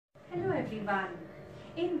everyone.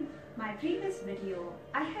 In my previous video,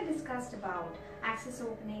 I had discussed about access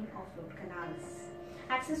opening of root canals.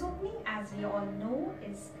 Access opening, as we all know,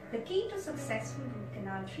 is the key to successful root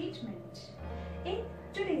canal treatment. In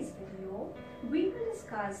today's video, we will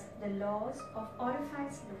discuss the laws of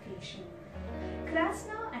orifice location.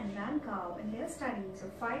 Krasner and Rankow, in their studies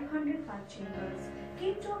of 500 pulp chambers,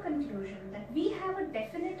 came to a conclusion that we have a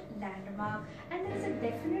definite landmark and there is a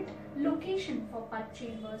definite location for pulp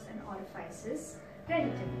chambers and orifices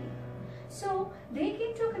relatively. So they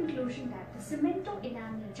came to a conclusion that the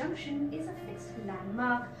cemento-enamel junction is a fixed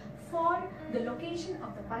landmark for the location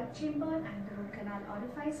of the pulp chamber and the root canal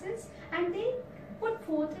orifices, and they put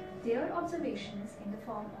forth their observations in the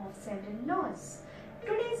form of several laws.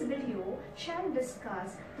 Today's video shall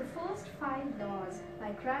discuss the first 5 laws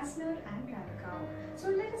by Krasner and Rankow. So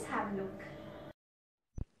let us have a look.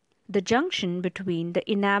 The junction between the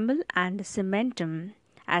enamel and the cementum,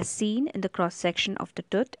 as seen in the cross-section of the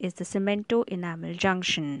tooth, is the cemento-enamel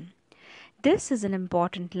junction. This is an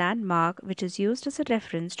important landmark which is used as a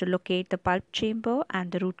reference to locate the pulp chamber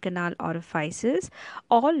and the root canal orifices.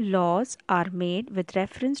 All laws are made with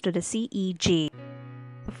reference to the CEJ.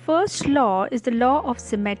 The first law is the law of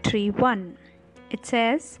symmetry 1. It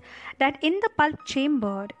says that in the pulp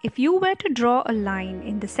chamber, if you were to draw a line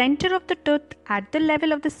in the center of the tooth at the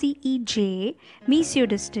level of the CEJ,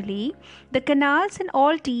 mesiodistally, the canals in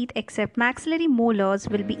all teeth except maxillary molars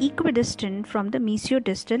will be equidistant from the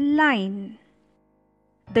mesiodistal line.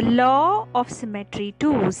 The law of symmetry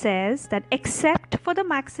 2 says that except for the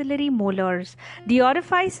maxillary molars, the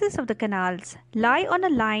orifices of the canals lie on a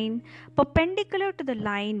line perpendicular to the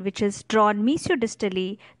line which is drawn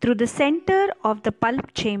mesiodistally through the center of the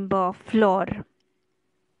pulp chamber floor.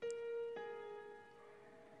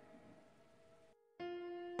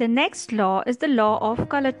 The next law is the law of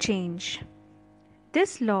color change.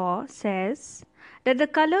 This law says that the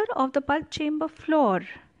color of the pulp chamber floor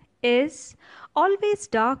is always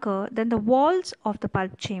darker than the walls of the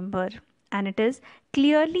pulp chamber, and it is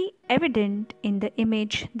clearly evident in the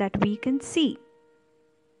image that we can see.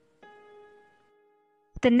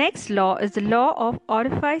 The next law is the law of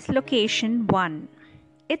orifice location 1.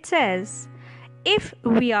 It says if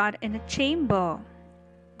we are in a chamber,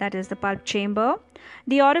 that is the pulp chamber,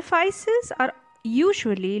 the orifices are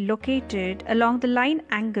usually located along the line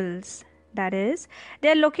angles. That is,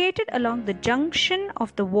 they are located along the junction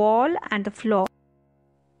of the wall and the floor.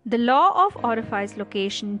 The law of orifice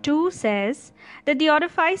location 2 says that the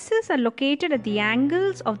orifices are located at the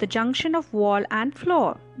angles of the junction of wall and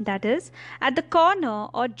floor, that is, at the corner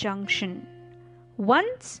or junction.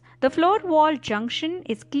 Once the floor-wall junction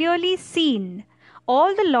is clearly seen,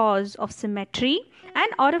 all the laws of symmetry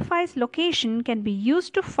and orifice location can be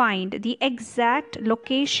used to find the exact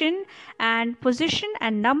location and position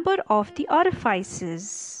and number of the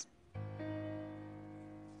orifices.